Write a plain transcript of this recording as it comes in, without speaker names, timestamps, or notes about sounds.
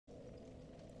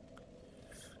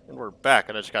And we're back,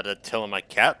 and I just got to tell my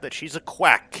cat that she's a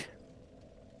quack.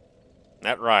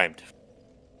 That rhymed.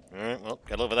 Alright, well,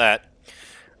 gotta live with that.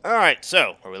 Alright,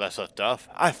 so, where we last left off,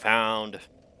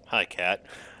 Hi, cat.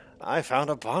 I found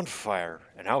a bonfire,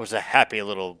 and I was a happy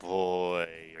little boy.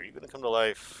 Are you gonna come to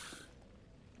life?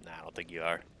 Nah, I don't think you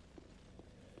are.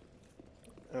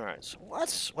 Alright, so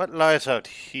what lies out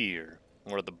here?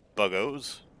 What are the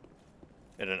buggos?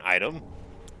 And an item.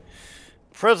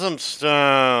 Prism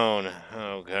stone.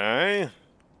 Okay.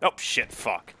 Oh, shit,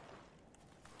 fuck.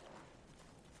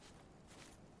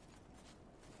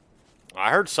 I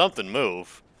heard something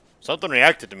move. Something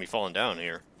reacted to me falling down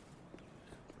here.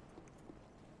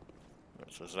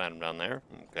 So there's an item down there.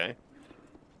 Okay.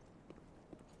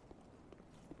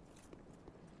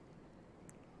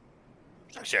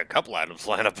 There's actually a couple items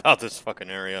lying about this fucking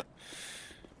area.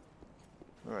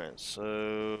 Alright,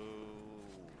 so...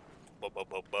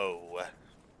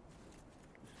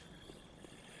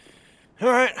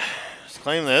 Alright, let's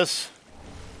claim this.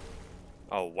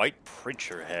 Oh, white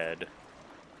preacher head.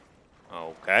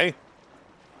 Okay.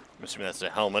 I'm assuming that's a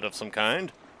helmet of some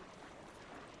kind.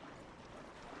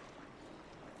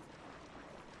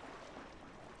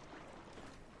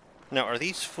 Now, are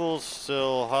these fools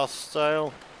still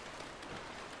hostile?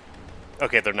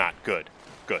 Okay, they're not. Good.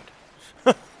 Good.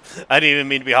 I didn't even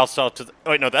mean to be hostile to the...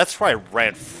 Oh, wait, no, that's why I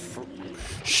ran...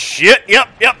 Shit! Yep.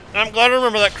 I'm glad I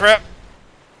remember that crap.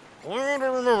 Glad I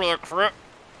remember that crap.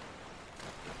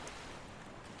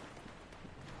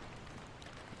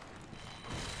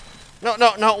 No.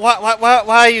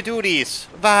 Why you do these?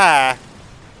 Why?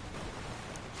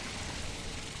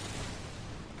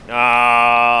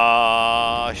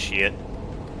 Ah, shit.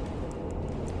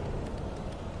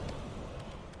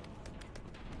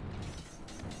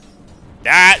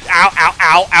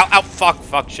 Ow,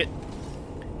 fuck, shit.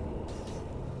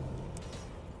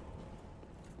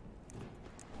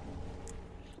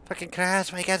 Fucking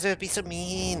Christ, why you guys be so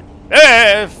mean?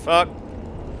 Hey, fuck.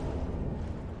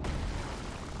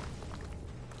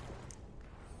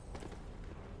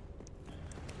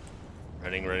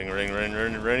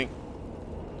 Running.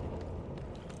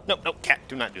 No, cat,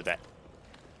 do not do that.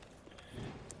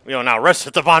 We are now rest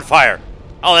at the bonfire.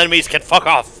 All enemies can fuck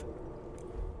off.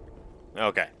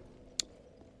 Okay.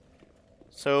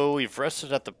 So we've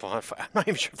rested at the bonfire. I'm not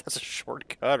even sure if that's a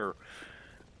shortcut or...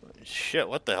 Shit,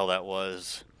 what the hell that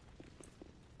was.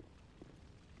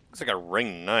 Looks like a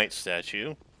ring knight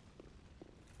statue.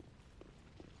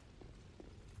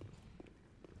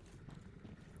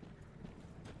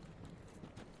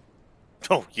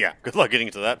 Oh, yeah. Good luck getting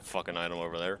to that fucking item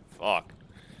over there. Fuck.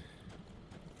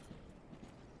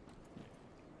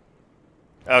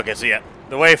 Okay, so yeah.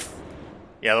 The way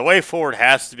forward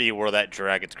has to be where that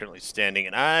dragon's currently standing,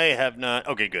 and I have not...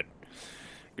 Okay, good.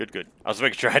 Good. I was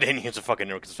making sure I didn't use a fucking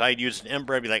ember, because if I had used an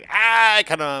ember, I'd be like, I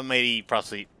kind of maybe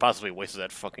possibly wasted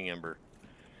that fucking ember.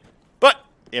 But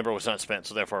the ember was not spent,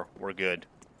 so therefore, we're good.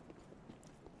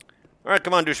 Alright,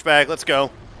 come on, douchebag, let's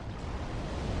go.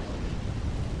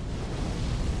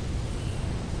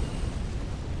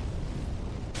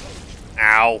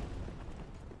 Ow.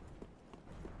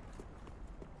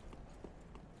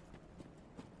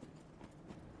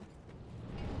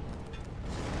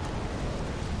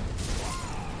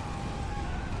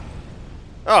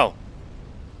 Oh.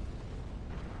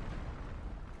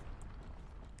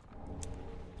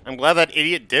 I'm glad that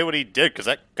idiot did what he did, because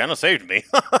that kind of saved me.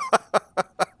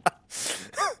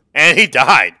 And he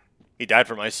died. He died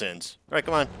for my sins. Alright,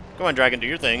 come on. Come on, dragon, do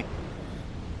your thing.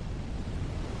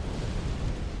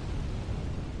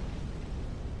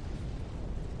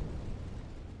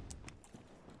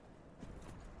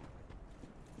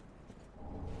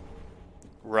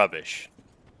 Rubbish.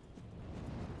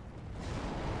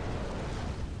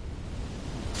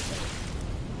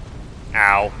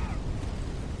 Ow.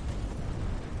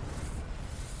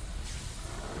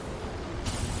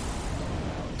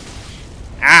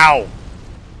 Ow!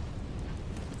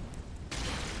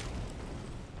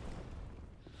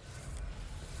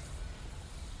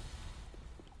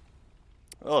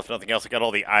 Well, if nothing else, I got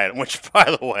all the items, which, by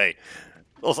the way,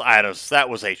 those items, that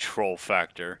was a troll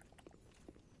factor.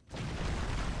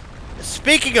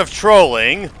 Speaking of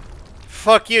trolling,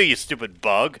 fuck you, you stupid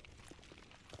bug.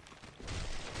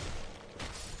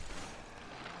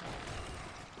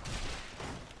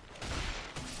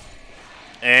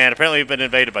 And apparently we've been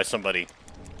invaded by somebody.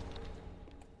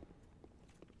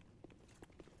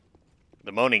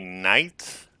 The Moaning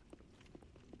Knight?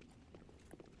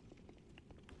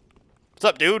 What's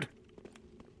up, dude?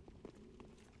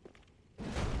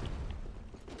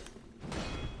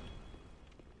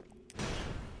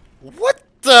 What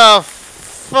the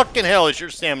fucking hell is your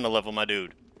stamina level, my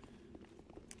dude?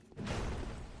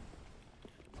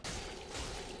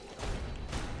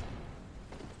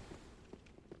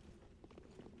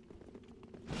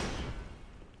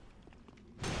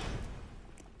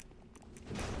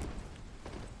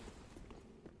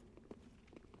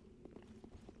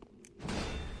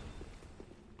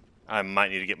 I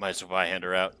might need to get my supply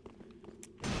hander out.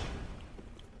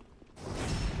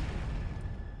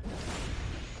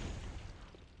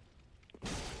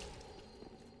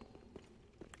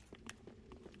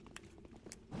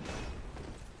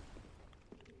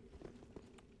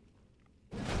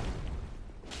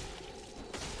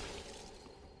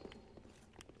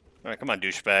 Alright, come on,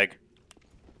 douchebag.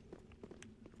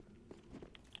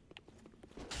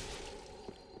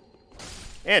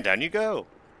 And down you go.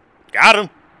 Got him!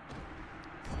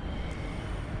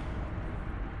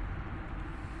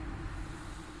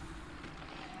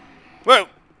 Whoa!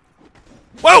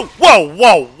 Whoa! Whoa!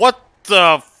 Whoa! What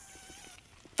the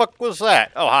fuck was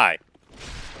that? Oh, hi.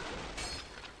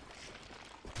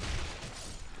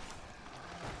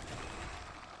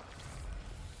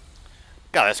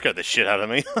 God, that scared the shit out of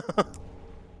me.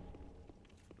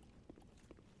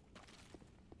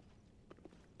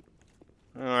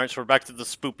 Alright, so we're back to the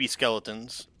spoopy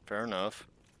skeletons. Fair enough.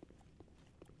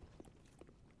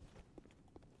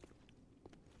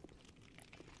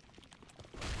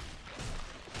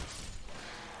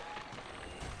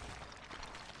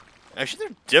 Actually,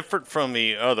 they're different from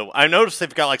the other. I noticed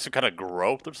they've got like some kind of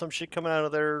growth or some shit coming out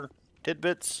of their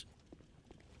tidbits.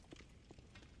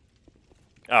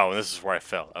 Oh, and this is where I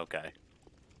fell. Okay.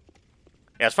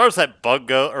 Yeah, as far as that bug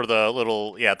go, or the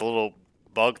little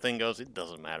bug thing goes, it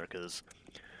doesn't matter because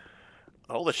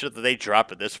all the shit that they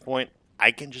drop at this point,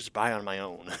 I can just buy on my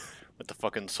own with the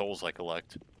fucking souls I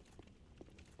collect.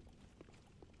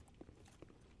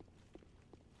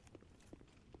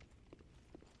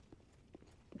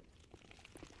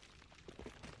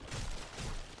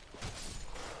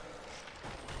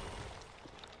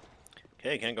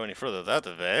 Okay, can't go any further that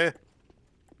way.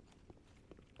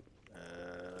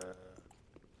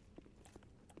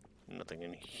 Nothing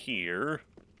in here.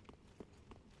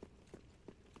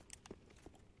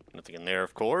 Nothing in there,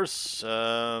 of course.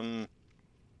 I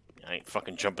ain't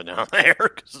fucking jumping down there,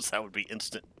 because that would be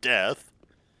instant death.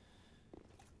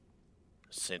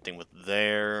 Same thing with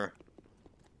there.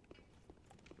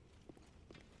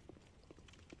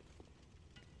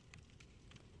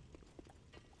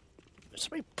 Is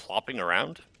somebody plopping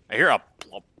around? I hear a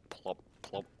plop, plop,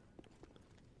 plop.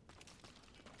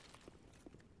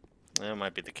 That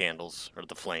might be the candles, or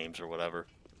the flames, or whatever.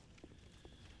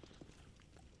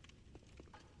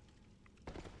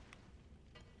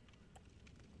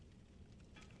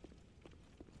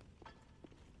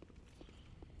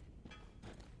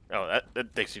 Oh,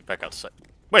 that takes you back outside.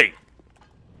 Wait!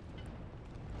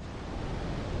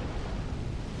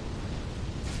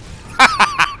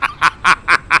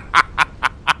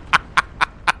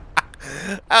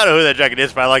 I don't know who that dragon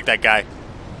is, but I like that guy.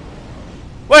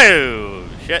 Whoa!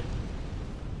 Shit.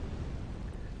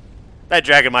 That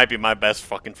dragon might be my best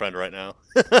fucking friend right now.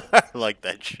 I like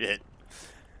that shit.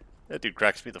 That dude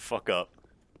cracks me the fuck up.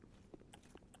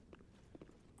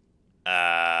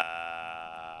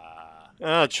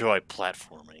 Oh, joy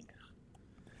platforming.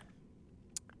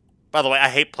 By the way, I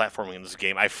hate platforming in this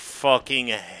game. I fucking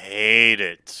hate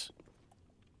it.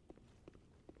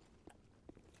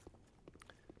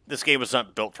 This game was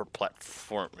not built for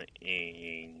platforming.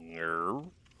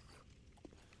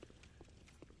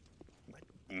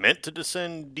 Meant to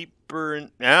descend deeper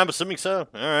in... Yeah, I'm assuming so.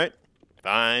 Alright.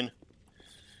 Fine.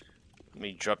 Let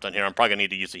me drop down here. I'm probably going to need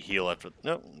to use a heal after...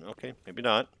 No, okay. Maybe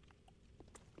not.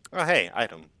 Oh, hey.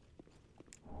 Item.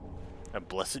 A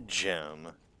blessed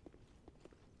gem.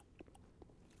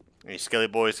 Any skelly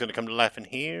boys going to come to life in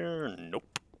here?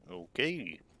 Nope.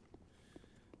 Okay.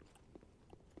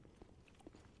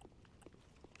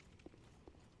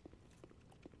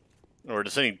 We're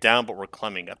descending down, but we're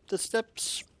climbing up the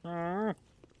steps.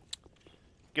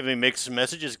 Give me mixed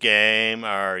messages, game.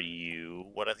 Are you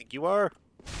what I think you are?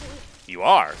 You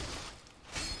are.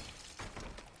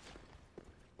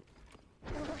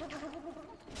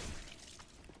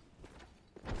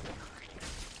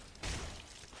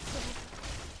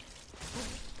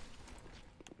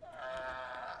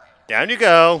 Down you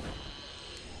go.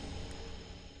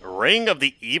 Ring of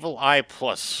the Evil Eye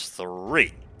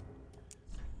 +3.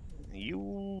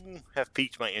 You have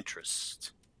piqued my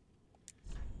interest.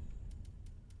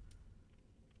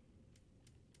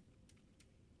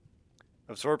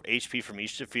 Absorb HP from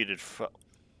each defeated foe.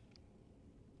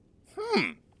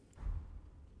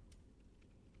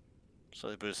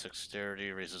 Slightly boost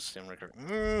dexterity, raises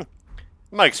stamina.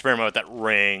 Might experiment with that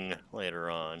ring later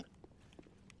on.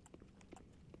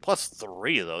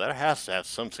 +3 though, that has to have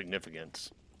some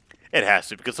significance. It has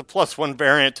to, because the +1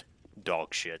 variant,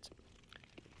 dog shit.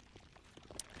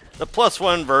 The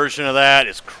 +1 version of that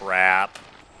is crap.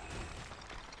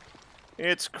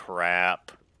 It's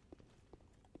crap.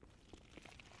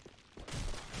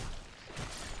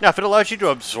 Now, if it allows you to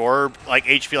absorb, like,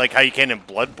 HP like how you can in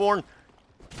Bloodborne,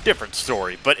 different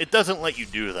story. But it doesn't let you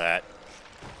do that.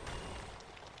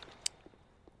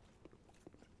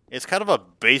 It's kind of a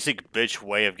basic bitch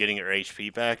way of getting your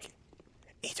HP back.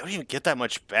 You don't even get that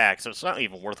much back, so it's not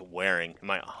even worth wearing, in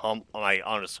my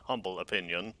honest, humble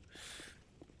opinion.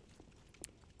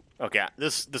 Okay,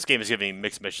 this game is giving me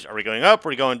mixed messages. Are we going up? Are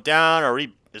we going down? Are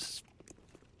we...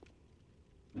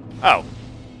 Oh.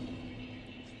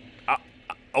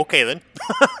 Okay, then.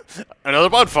 Another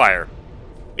bonfire.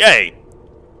 Yay!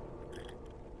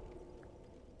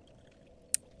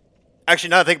 Actually,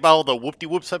 now that I think about all the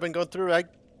whoop-de-whoops I've been going through,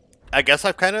 I guess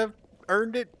I've kind of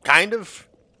earned it. Kind of.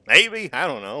 Maybe. I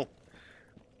don't know.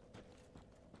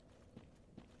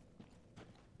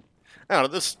 I don't know.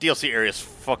 This DLC area is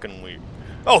fucking weird.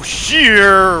 Oh,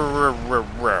 sheer.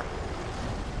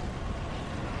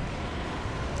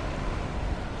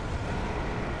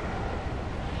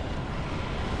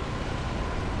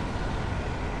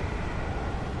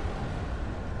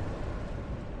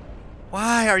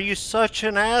 Why are you such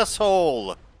an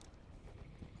asshole?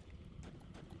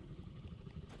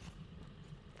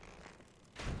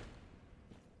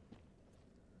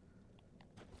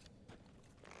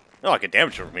 Oh, I can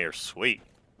damage her from here. Sweet.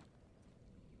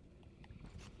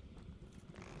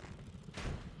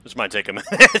 This might take a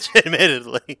minute,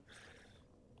 admittedly.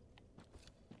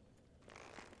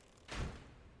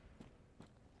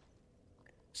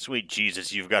 Sweet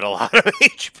Jesus, you've got a lot of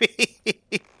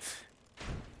HP.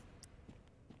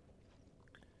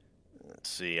 Let's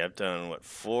see, I've done, what,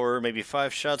 4, maybe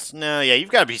 5 shots now? Yeah, you've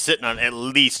got to be sitting on at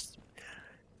least,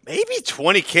 maybe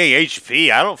 20k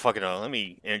HP. I don't fucking know. Let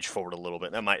me inch forward a little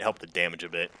bit. That might help the damage a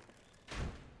bit.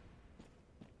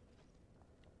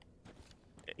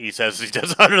 He says he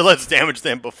does 100 less damage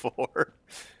than before.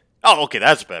 Oh, okay,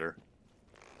 that's better.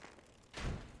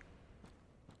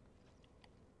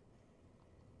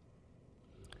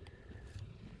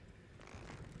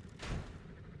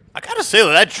 I gotta say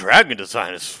that dragon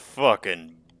design is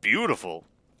fucking beautiful.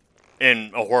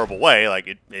 In a horrible way,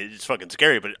 like, it's fucking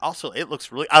scary, but it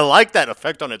looks really... I like that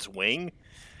effect on its wing.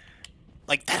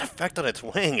 Like, that effect on its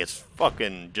wing is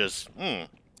fucking just,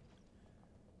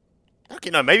 Okay,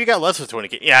 no, maybe you got less than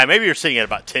 20k. Yeah, maybe you're sitting at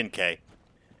about 10k.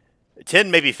 10,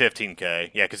 maybe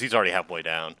 15k. Yeah, because he's already halfway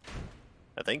down.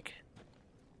 I think.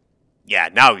 Yeah,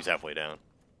 now he's halfway down.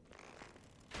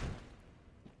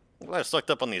 I'm glad I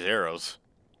sucked up on these arrows.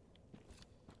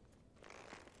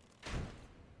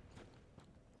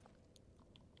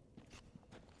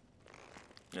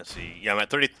 Let's see. Yeah, I'm at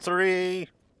 33.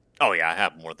 Oh, yeah, I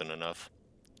have more than enough.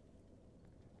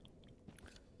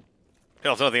 If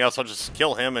there's nothing else, I'll just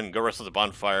kill him and go rest of the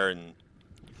bonfire, and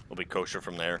we'll be kosher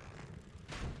from there.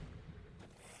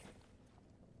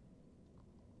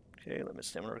 Okay, let me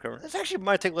stamina recover. This actually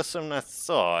might take less than I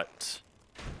thought.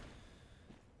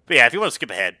 But yeah, if you want to skip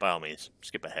ahead, by all means,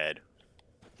 skip ahead.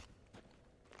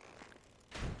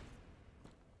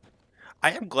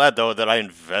 I am glad, though, that I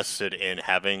invested in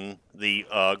having the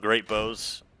great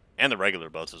bows and the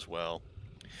regular bows as well.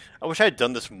 I wish I had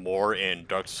done this more in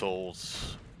Dark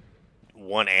Souls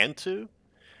 1 and 2.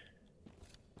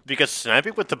 Because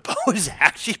sniping with the bow is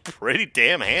actually pretty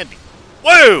damn handy.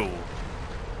 Whoa!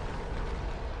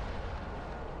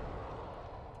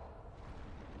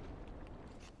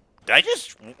 Did I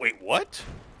just... Wait, what?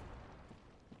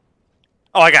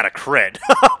 Oh, I got a crit.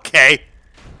 Okay.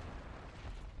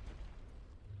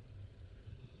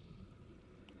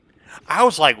 I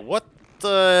was like, what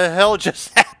the hell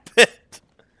just happened?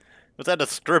 Was that a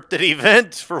scripted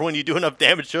event for when you do enough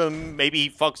damage to him, maybe he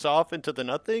fucks off into the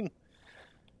nothing?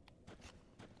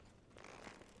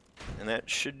 And that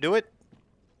should do it.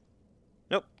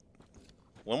 Nope.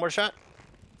 One more shot.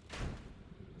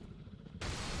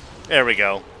 There we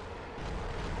go.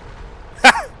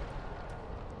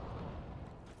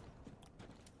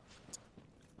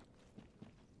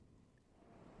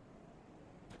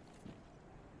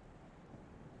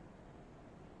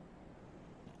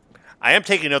 I am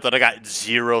taking note that I got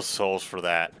 0 souls for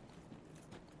that.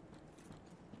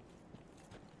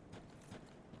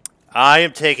 I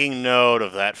am taking note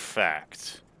of that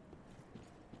fact.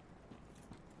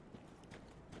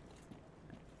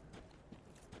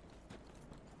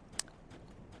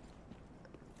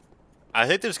 I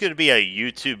think there's going to be a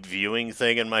YouTube viewing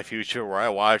thing in my future where I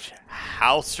watch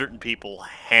how certain people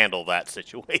handle that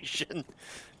situation.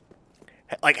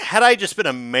 Like, had I just been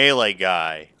a melee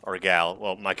guy, or a gal,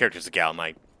 well, my character's a gal,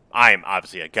 I'm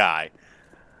obviously a guy,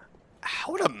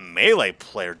 how would a melee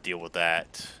player deal with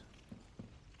that?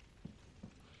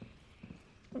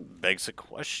 Begs the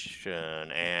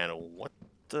question, and what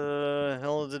the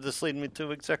hell did this lead me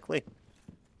to exactly?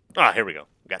 Ah, here we go.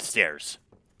 We got stairs.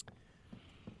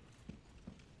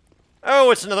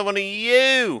 Oh, it's another one of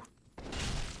you!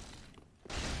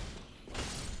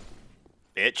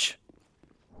 Bitch.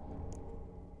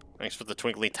 Thanks for the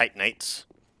twinkly Titanites.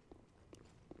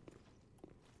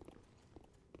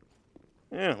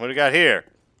 Yeah, what do we got here?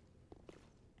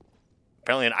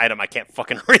 Apparently an item I can't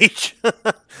fucking reach.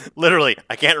 Literally,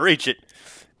 I can't reach it.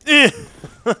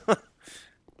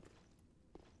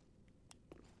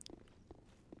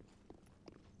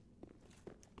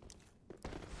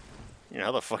 You know,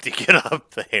 how the fuck do you get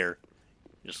up there?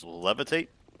 Just levitate?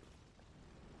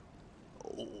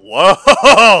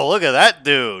 Whoa! Look at that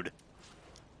dude!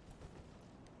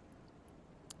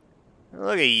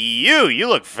 Look at you! You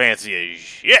look fancy as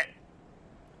shit!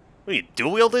 What are you,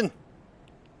 dual-wielding?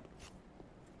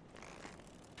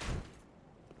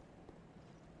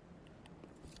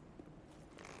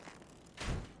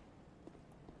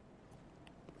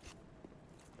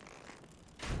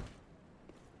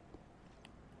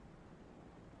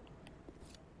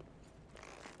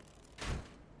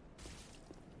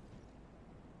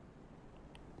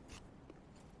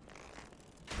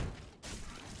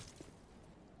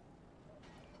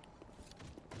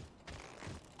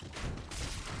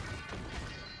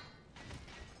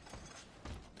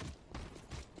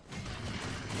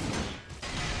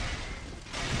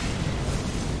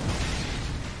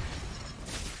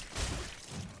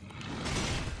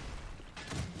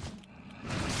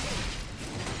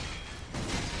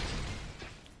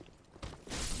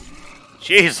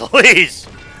 Jeez Louise!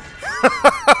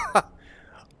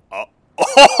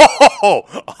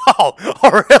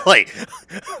 Oh, really?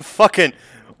 Fucking,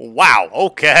 wow,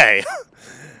 okay.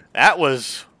 That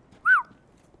was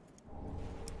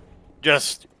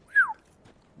just,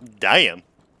 damn.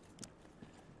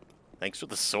 Thanks for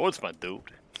the swords, my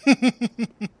dude.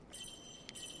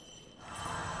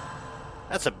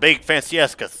 That's a big,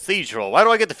 fancy-ass cathedral. Why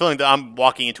do I get the feeling that I'm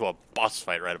walking into a boss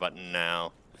fight right about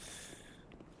now?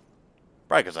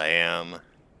 Probably because I am.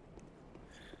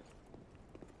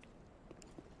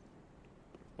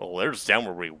 Well, there's down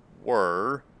where we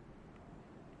were.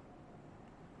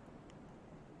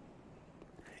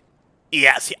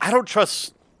 Yeah, see, I don't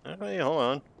trust... Hey, hold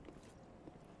on.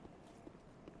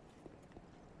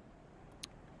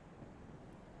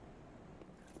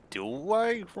 Do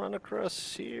I run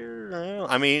across here?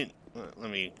 I mean,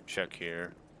 let me check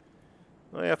here.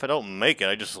 Well, yeah, if I don't make it,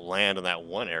 I just land in that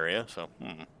one area, so...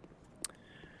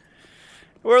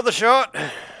 Worth the shot.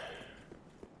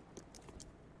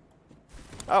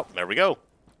 Oh, there we go.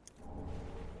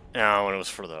 No, and it was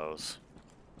for those.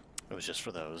 It was just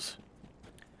for those.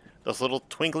 Those little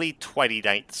twinkly twitey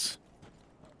nights.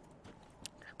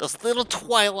 Those little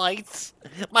twilights.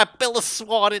 My Bella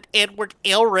swatted Edward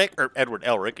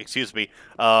Elric, excuse me.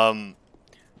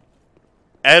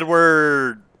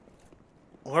 Edward...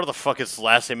 What the fuck his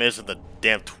last name is in the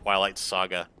damn Twilight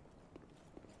Saga?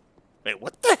 Wait,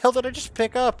 what the hell did I just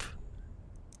pick up?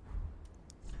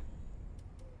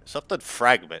 Something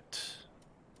fragment.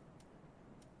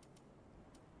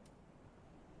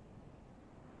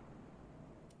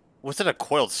 Was it a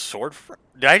coiled sword?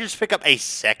 Did I just pick up a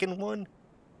second one?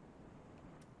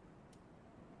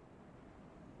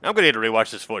 I'm gonna need to rewatch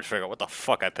this footage to figure out what the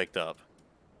fuck I picked up.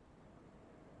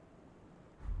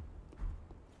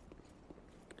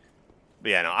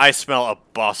 But yeah, no, I smell a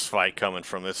boss fight coming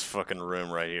from this fucking room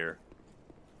right here.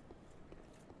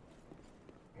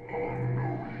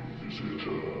 Unknowing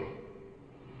visitor,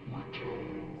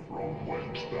 return from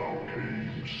whence thou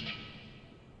camest.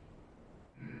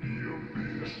 The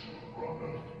abyss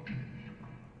runneth deep,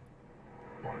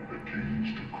 by the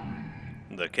king's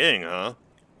decree. The king, huh?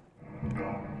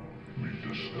 None may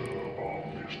disturb our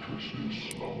mistress's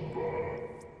slumber.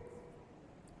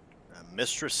 A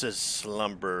mistress's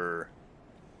slumber.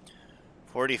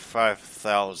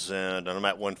 45,000, and I'm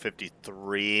at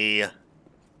 153.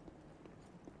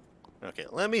 Okay,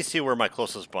 let me see where my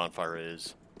closest bonfire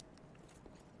is.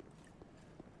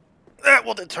 That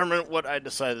will determine what I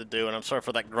decide to do, and I'm sorry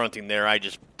for that grunting there. I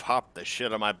just popped the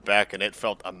shit on my back, and it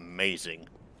felt amazing.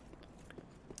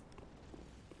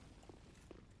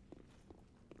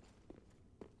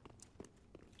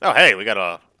 Oh, hey, we got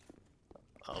a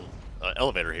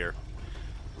elevator here.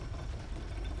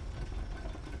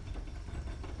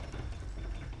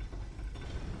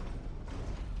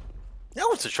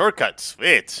 Oh, it's a shortcut.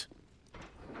 Sweet.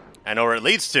 I know where it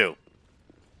leads to.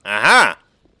 Aha!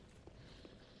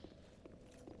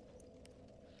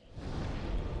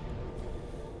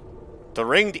 The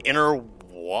ringed inner...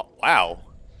 Wow.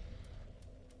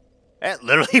 That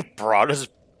literally brought us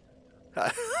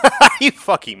Are you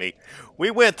fucking me?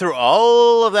 We went through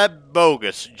all of that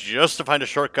bogus just to find a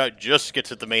shortcut, just to get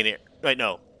to the main area. Wait,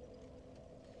 no.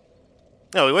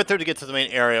 No, we went there to get to the main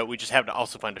area. We just happened to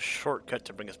also find a shortcut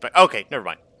to bring us back. Okay, never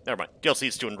mind. Never mind. DLC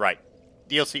is doing right.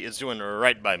 DLC is doing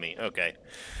right by me. Okay.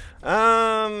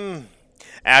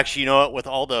 Actually, you know what? With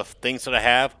all the things that I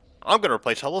have, I'm gonna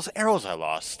replace all those arrows I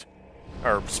lost.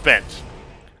 Or spent.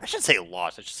 I should say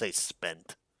lost. I should say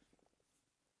spent.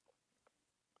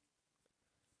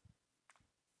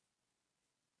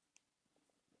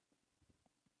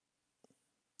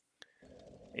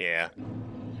 Yeah.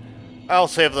 I'll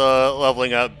save the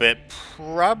leveling up bit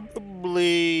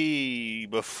probably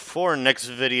before next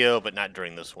video, but not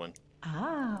during this one.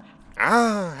 Ah.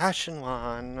 Ah,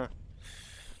 Ashenwan.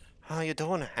 How you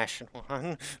doing,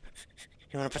 Ashenwan?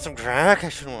 You wanna put some crack,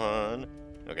 Ashenwan?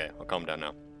 Okay, I'll calm down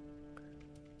now.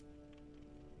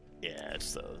 Yeah,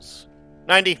 it's those.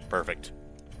 90, perfect.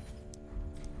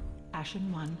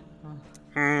 Ashen one.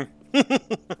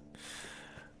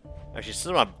 Actually, since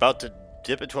I'm about to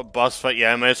dip into a boss fight,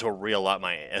 yeah, I might as well re-allot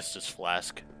my Estus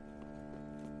flask.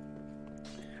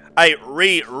 I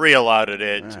re-allotted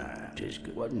it. Tis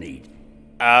good. What need?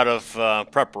 Out of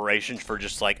preparation for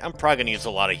just like, I'm probably gonna use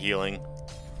a lot of healing.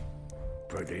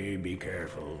 Pretty be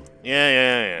careful.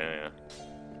 Yeah.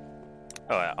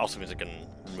 Oh, it also means I can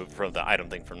remove from the item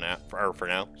thing from now, for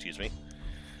now, excuse me.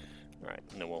 Alright,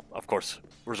 and then we'll, of course,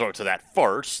 resort to that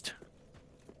first.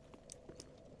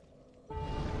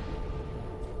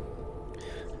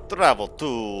 Travel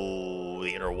to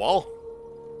the inner wall.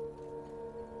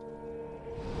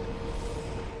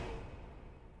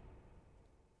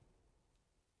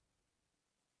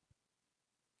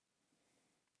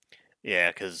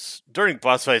 Yeah, because during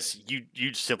boss fights,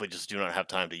 you simply just do not have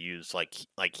time to use like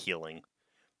healing.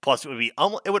 Plus, it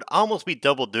would almost be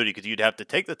double duty because you'd have to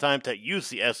take the time to use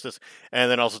the Estus and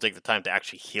then also take the time to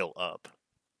actually heal up.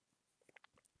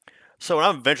 So when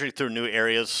I'm venturing through new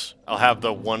areas, I'll have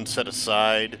the one set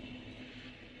aside.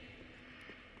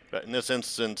 But in this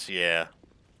instance, yeah,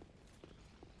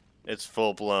 it's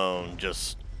full blown,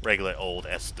 just regular old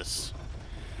Estus.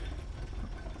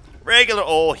 Regular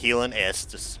old healing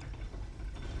Estus.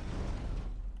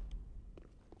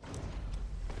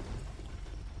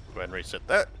 Go ahead and reset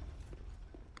that.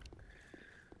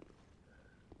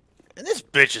 And this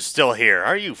bitch is still here.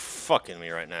 Are you fucking me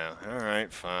right now?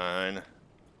 Alright, fine.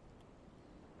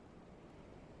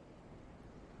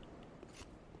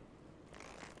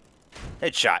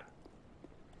 Headshot.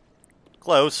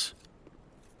 Close.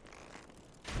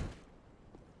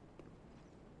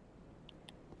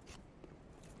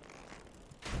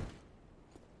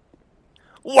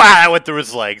 Wow, I went through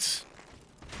his legs.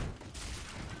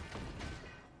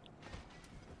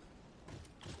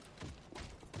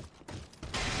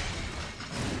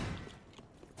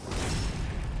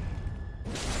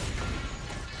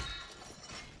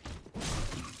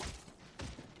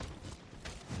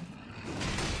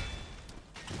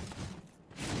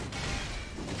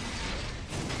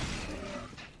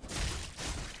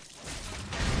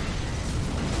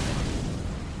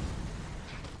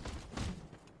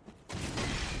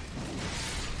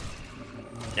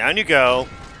 Down you go.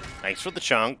 Thanks for the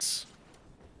chunks.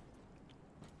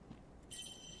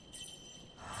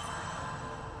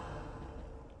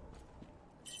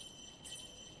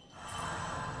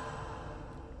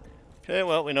 Okay,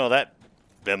 well, we know that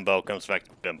bimbo comes back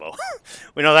to bimbo.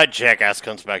 We know that jackass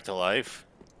comes back to life.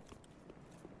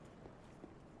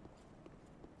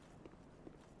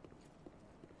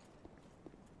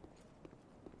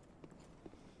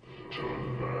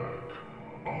 Turn back,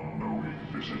 unknowing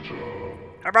visitor.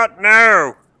 How about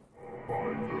no? By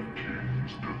the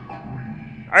king's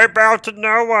decree. I bow to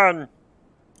no one.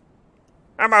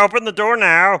 I'm open the door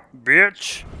now,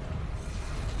 bitch.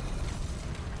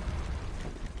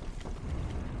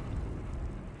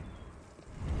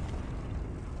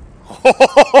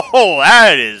 Oh,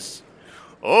 that is...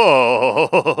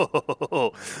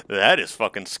 Oh, that is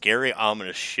fucking scary,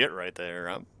 ominous shit right there.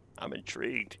 I'm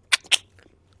intrigued.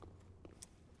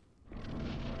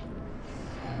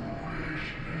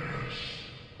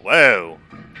 Whoa.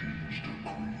 Is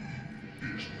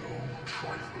no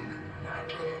trifling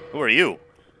matter. Who are you?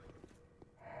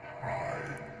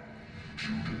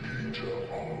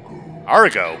 Judicator Argo.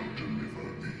 Argo. Deliver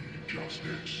thee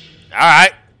justice.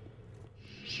 Alright.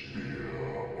 Spear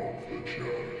of the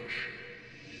church.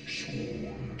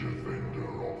 Sworn defender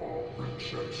of our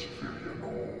princess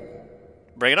Filianor.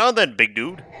 Bring it on then, big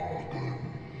dude.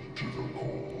 Hearken to the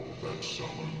call that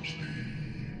summons thee.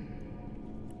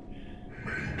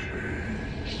 Make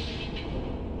haste.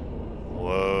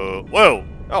 Whoa. Whoa.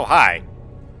 Oh, hi.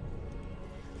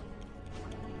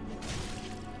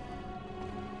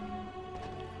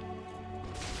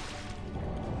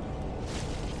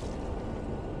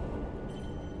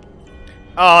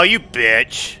 Oh, you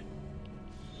bitch.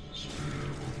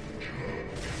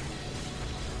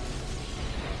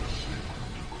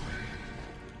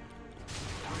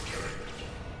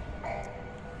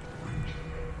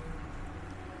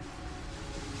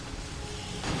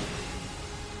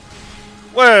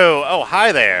 Whoa! Oh,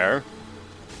 hi there.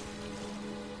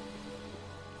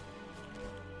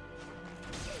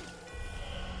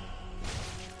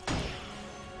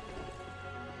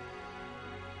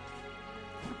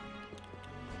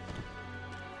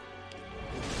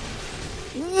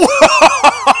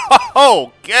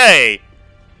 Okay.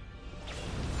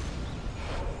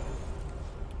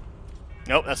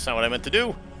 Nope, that's not what I meant to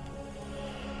do.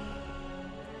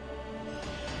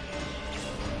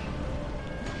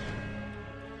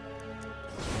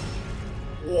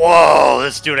 Whoa,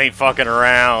 this dude ain't fucking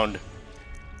around.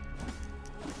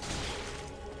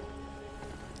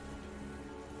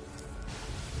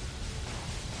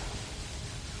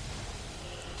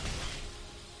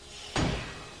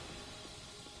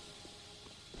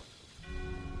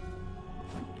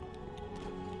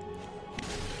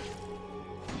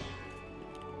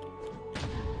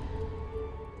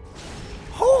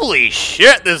 Holy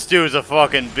shit, this dude's a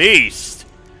fucking beast.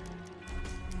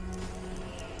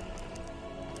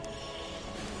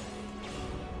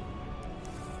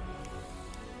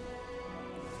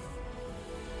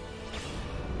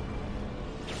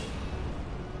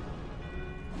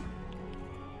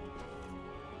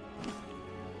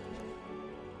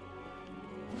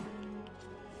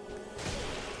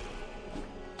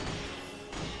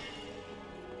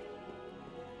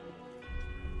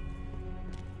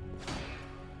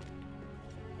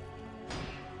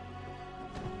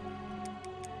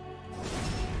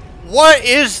 What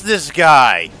is this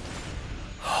guy?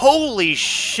 Holy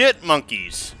shit,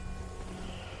 monkeys.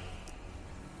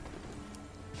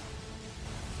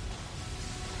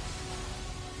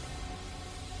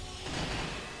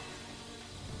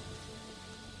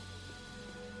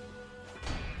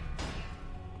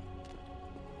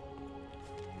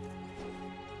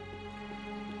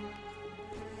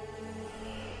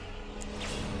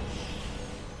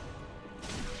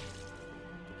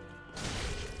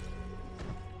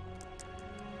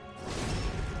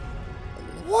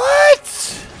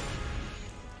 What?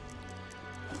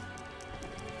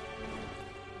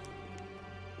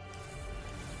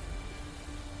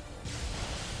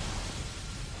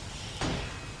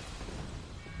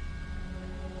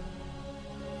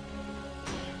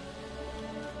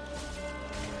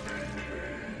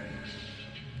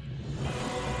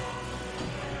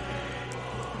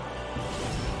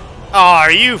 Oh,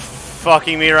 are you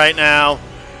fucking me right now?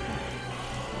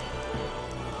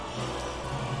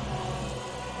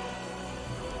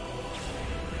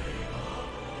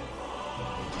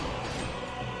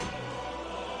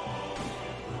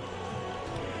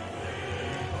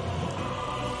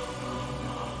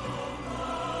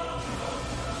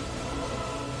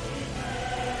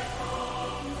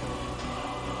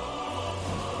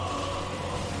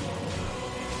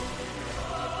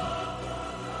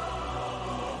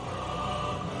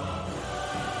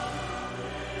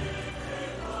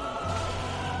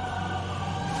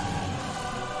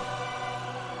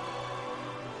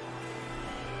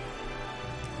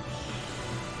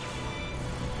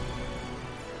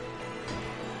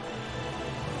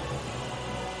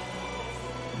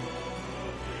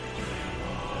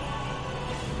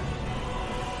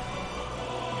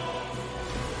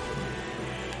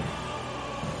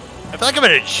 I feel like I'm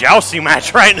in a jousting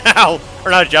match right now.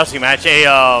 Or not a jousting match,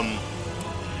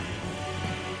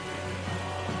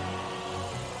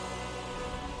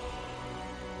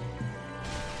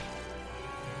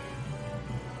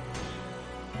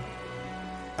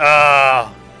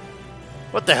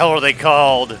 what the hell are they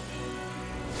called?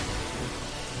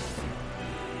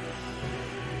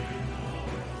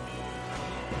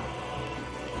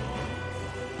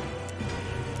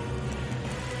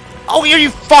 Oh, are you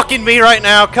fucking me right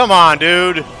now? Come on,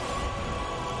 dude.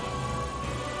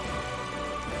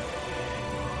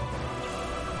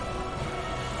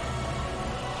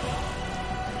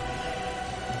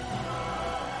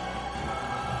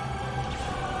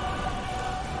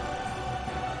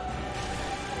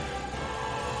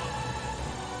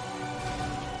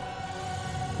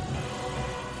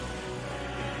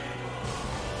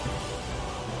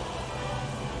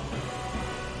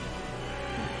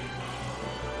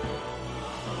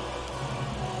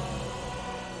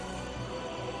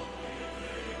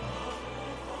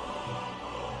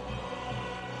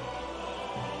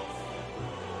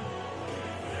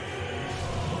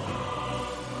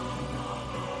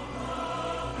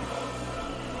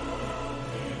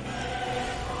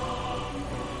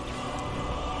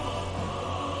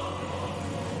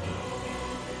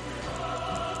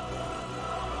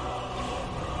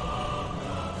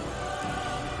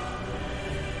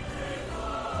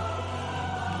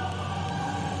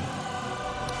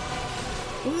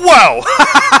 Whoa!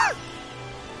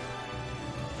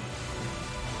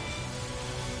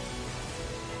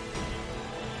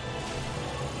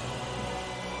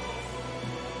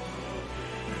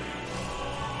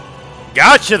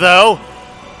 Gotcha, though!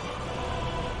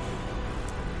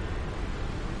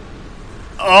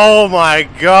 Oh my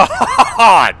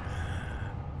god!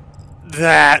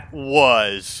 That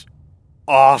was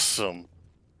awesome.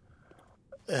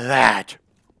 That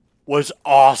was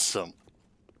awesome.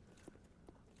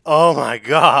 Oh my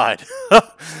god.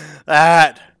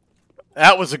 that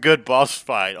was a good boss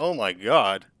fight. Oh my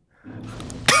god.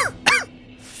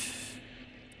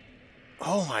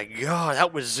 Oh my god,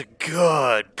 that was a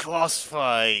good boss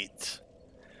fight.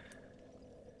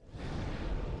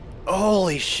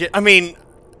 Holy shit. I mean,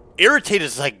 irritated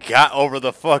as I got over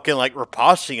the fucking, like,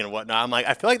 reposting and whatnot, I'm like,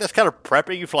 I feel like that's kind of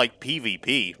prepping you for, like,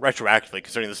 PvP, retroactively,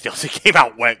 considering this DLC came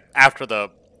out after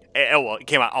the, well, it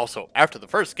came out also after the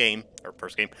first game,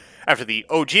 after the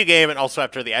OG game, and also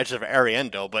after the Edge of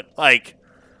Ariendo, but, like,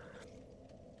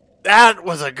 that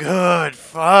was a good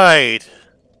fight.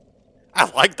 I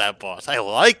like that boss. I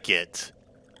like it.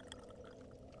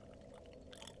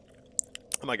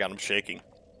 Oh my god, I'm shaking.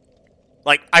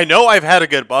 Like, I know I've had a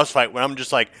good boss fight when I'm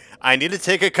just like, I need to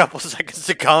take a couple seconds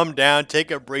to calm down, take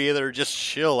a breather, just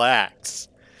chillax.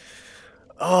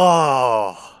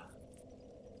 Oh.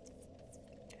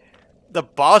 The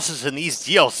bosses in these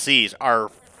DLCs are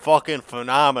fucking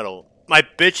phenomenal. My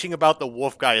bitching about the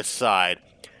wolf guy aside,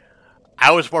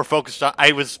 I was more focused on, I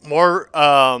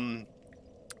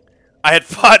had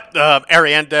fought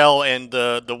Ariandel and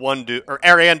the one dude, or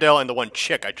Ariandel and the one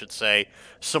chick, I should say,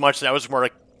 so much that I was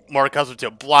more accustomed to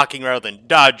blocking rather than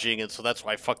dodging, and so that's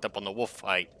why I fucked up on the wolf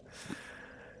fight.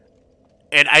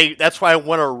 And that's why I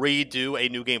want to redo a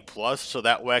New Game Plus, so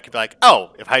that way I could be like,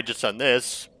 oh, if I had just done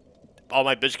this, all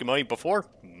my bitch money before,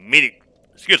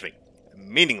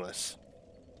 meaningless.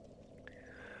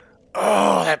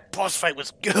 Oh, that boss fight was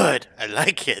good. I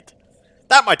like it.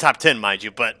 Not my top 10, mind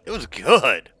you, but it was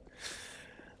good.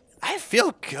 I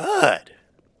feel good.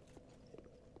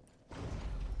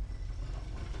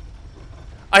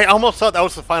 I almost thought that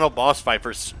was the final boss fight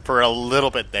for a little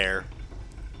bit there.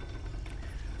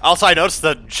 Also, I noticed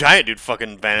the giant dude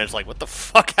fucking vanished. Like, what the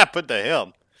fuck happened to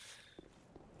him?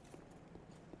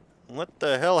 What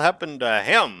the hell happened to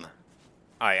him?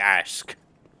 I ask.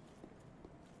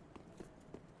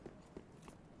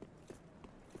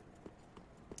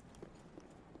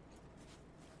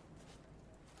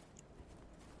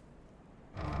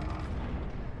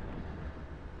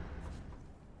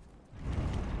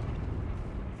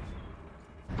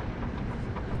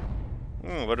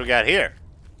 What do we got here?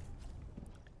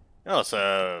 Oh, it's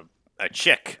a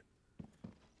chick.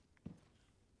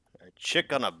 A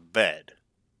chick on a bed.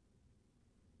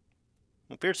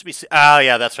 Appears to be... Oh,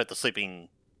 yeah, that's right, the sleeping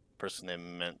person they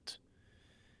meant.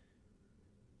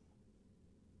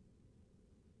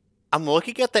 I'm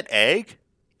looking at that egg,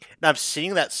 and I'm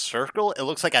seeing that circle. It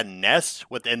looks like a nest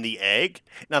within the egg.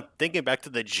 And I'm thinking back to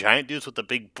the giant dudes with the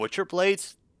big butcher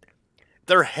blades.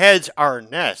 Their heads are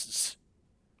nests.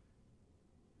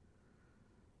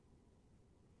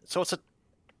 So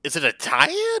is it a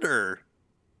tie-in, or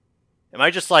am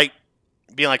I just like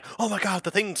being like, oh my god,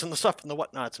 the things and the stuff and the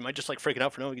whatnots? Am I just like freaking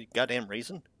out for no goddamn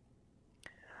reason?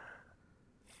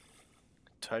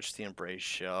 Touch the embrace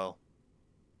shell.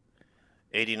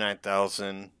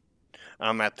 89,000.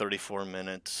 I'm at 34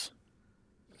 minutes.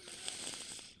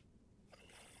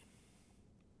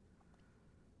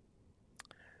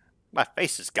 My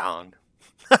face is gone.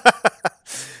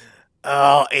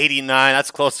 Oh, 89. That's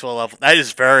close to a level. That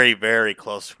is very, very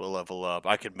close to a level up.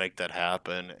 I could make that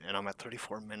happen. And I'm at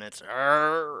 34 minutes.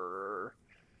 Arrgh.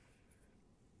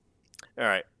 All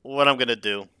right. What I'm going to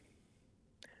do,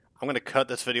 I'm going to cut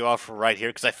this video off right here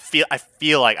because I feel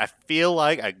like I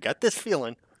got this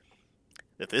feeling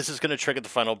that this is going to trigger the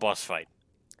final boss fight.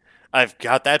 I've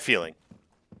got that feeling.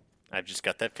 I've just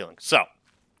got that feeling. So,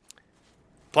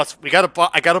 plus I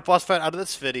got a boss fight out of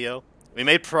this video. We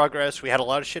made progress. We had a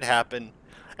lot of shit happen,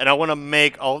 and I want to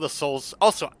make all the souls.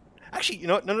 Also, actually, you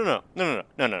know what? No.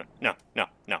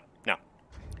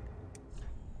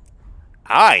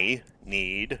 I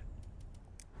need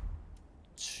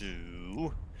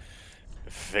to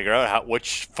figure out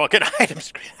which fucking item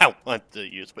screen I want to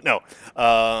use. But no,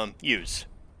 use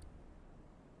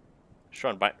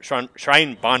Shrine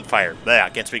Bonfire. Bleh, I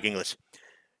can't speak English.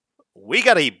 We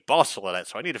got a boss full of that,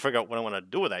 so I need to figure out what I want to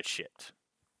do with that shit.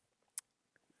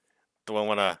 Do I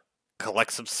want to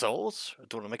collect some souls, or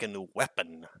do I want to make a new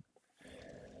weapon?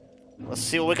 Let's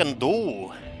see what we can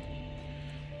do.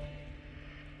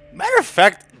 Matter of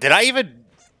fact, did I even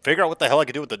figure out what the hell I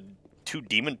could do with the 2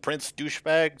 Demon Prince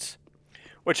douchebags.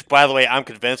 Which, by the way, I'm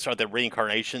convinced are the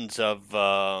reincarnations of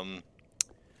the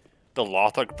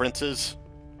Lothar princes.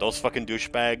 Those fucking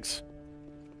douchebags.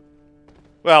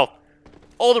 Well,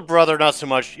 older brother, not so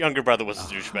much. Younger brother was a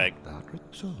douchebag.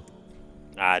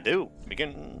 I do.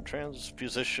 Begin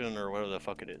transposition or whatever the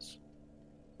fuck it is.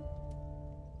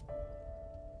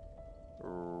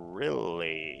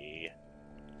 Really?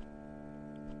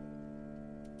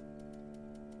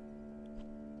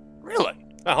 Really?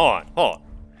 Hold on.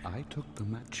 I took the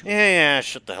match. Yeah,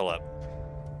 shut the hell up.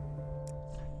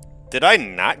 Did I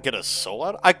not get a soul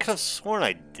out? I could have sworn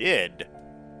I did.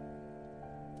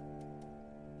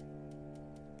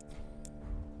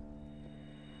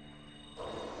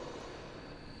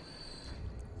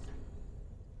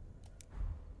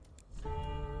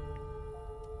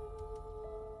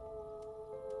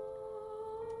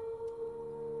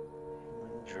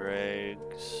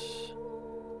 Dregs.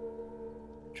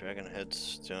 Dragon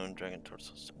headstone, dragon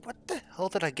torso. What the hell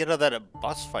did I get out of that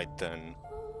boss fight then?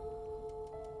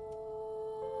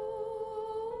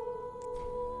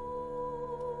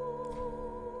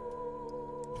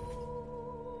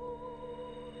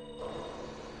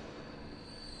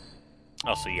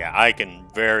 Also, yeah, I can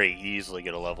very easily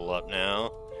get a level up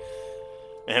now.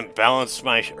 And balance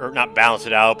my, or not balance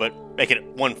it out, but make it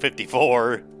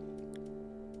 154.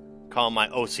 Calm my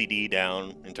OCD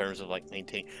down in terms of, like,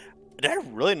 maintaining. Did I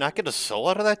really not get a soul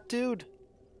out of that dude?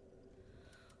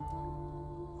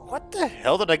 What the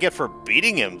hell did I get for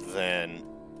beating him then?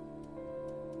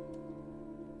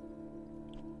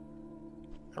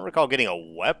 I don't recall getting a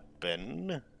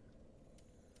weapon.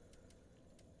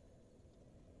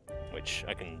 Which,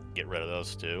 I can get rid of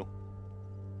those too.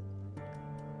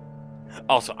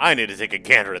 Also, I need to take a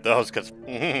gander at those, because...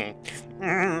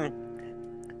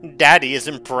 Daddy is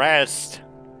impressed.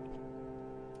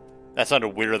 That sounded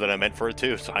weirder than I meant for it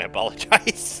too, so I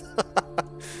apologize.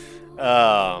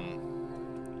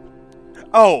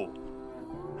 Oh!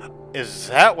 Is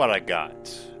that what I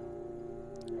got?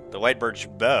 The White Birch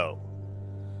Bow.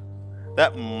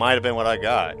 That might have been what I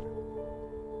got.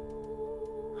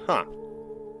 Huh.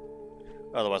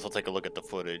 Otherwise, I'll take a look at the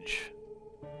footage.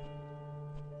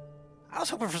 I was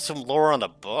hoping for some lore on the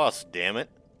boss, damn it.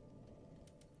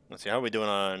 Let's see, how are we doing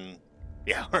on...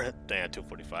 Yeah, we're at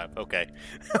 245. Okay.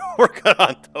 We're good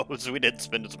on those. We didn't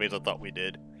spend as many as I thought we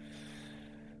did.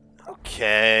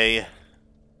 Okay.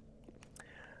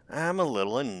 I'm a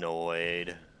little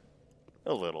annoyed.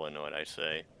 A little annoyed, I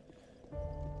say.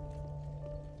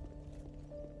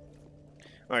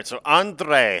 Alright, so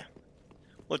Andre.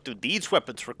 What do these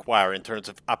weapons require in terms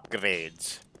of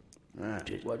upgrades?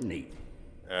 It wasn't neat.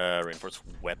 Reinforced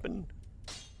weapon?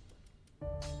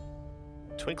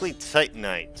 Twinkling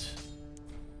Titanite.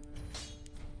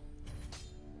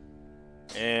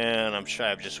 And I'm shy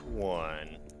of just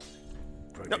one.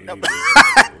 Nope.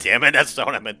 Damn it, that's not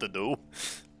what I meant to do.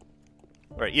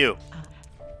 Alright, you.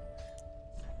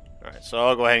 Alright, so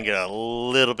I'll go ahead and get a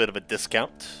little bit of a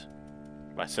discount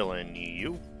by selling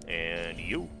you, and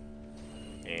you,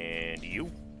 and you.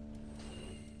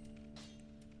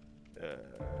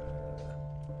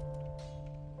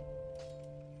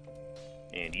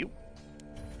 And you.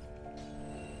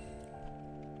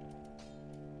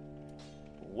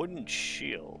 Wooden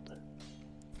shield.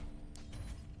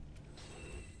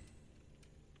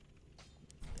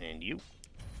 And you.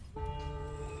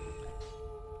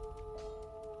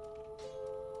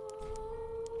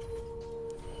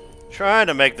 Trying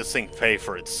to make this thing pay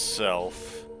for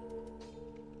itself.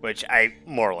 Which I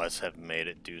more or less have made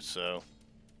it do so.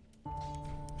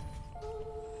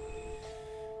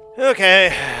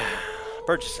 Okay.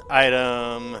 Purchase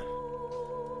item.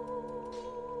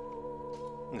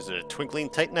 Is it a Twinkling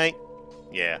Titanite?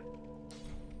 Yeah.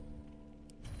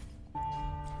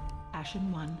 Ashen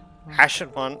 1. Ashen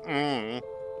 1.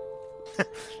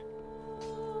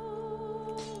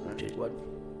 It what?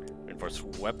 Reinforced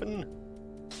weapon.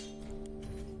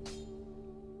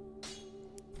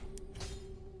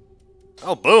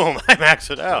 Oh, boom! I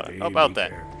maxed it out. How about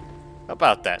that? How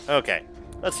about that? Okay.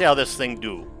 Let's see how this thing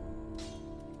do.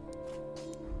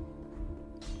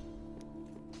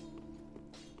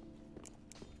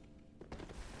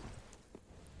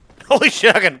 Holy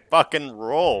shit, I can fucking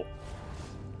roll.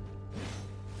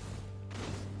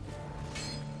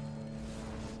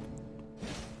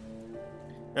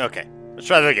 Okay, let's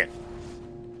try that again.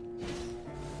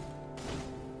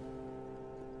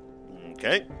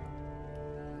 Okay.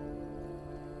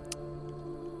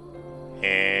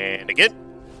 And again.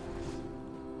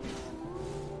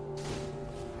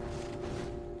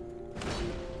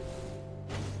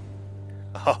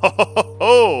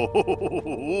 Oh,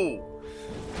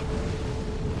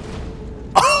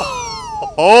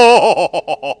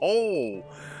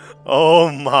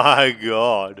 Oh my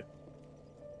god.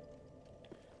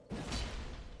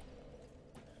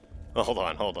 Hold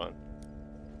on, hold on.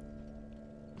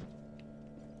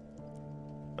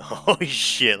 Holy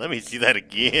shit, let me see that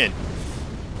again.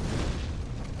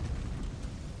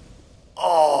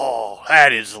 Oh,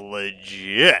 that is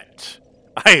legit.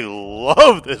 I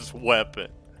love this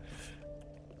weapon.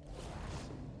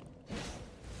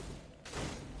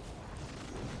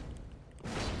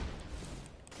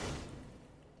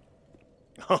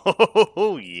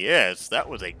 Oh, yes, that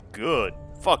was a good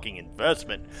fucking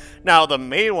investment. Now, the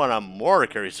main one I'm more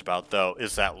curious about, though,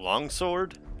 is that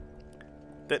longsword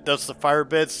that does the fire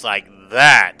bits like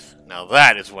that. Now,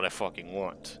 that is what I fucking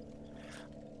want.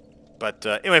 But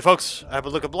anyway, folks, I have a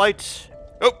look at light.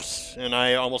 Oops, and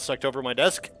I almost sucked over my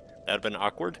desk. That'd been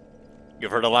awkward.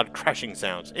 You've heard a lot of crashing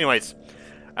sounds. Anyways,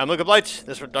 I'm Luka Blight.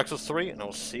 This is Dark Souls 3, and I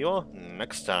will see you all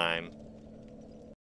next time.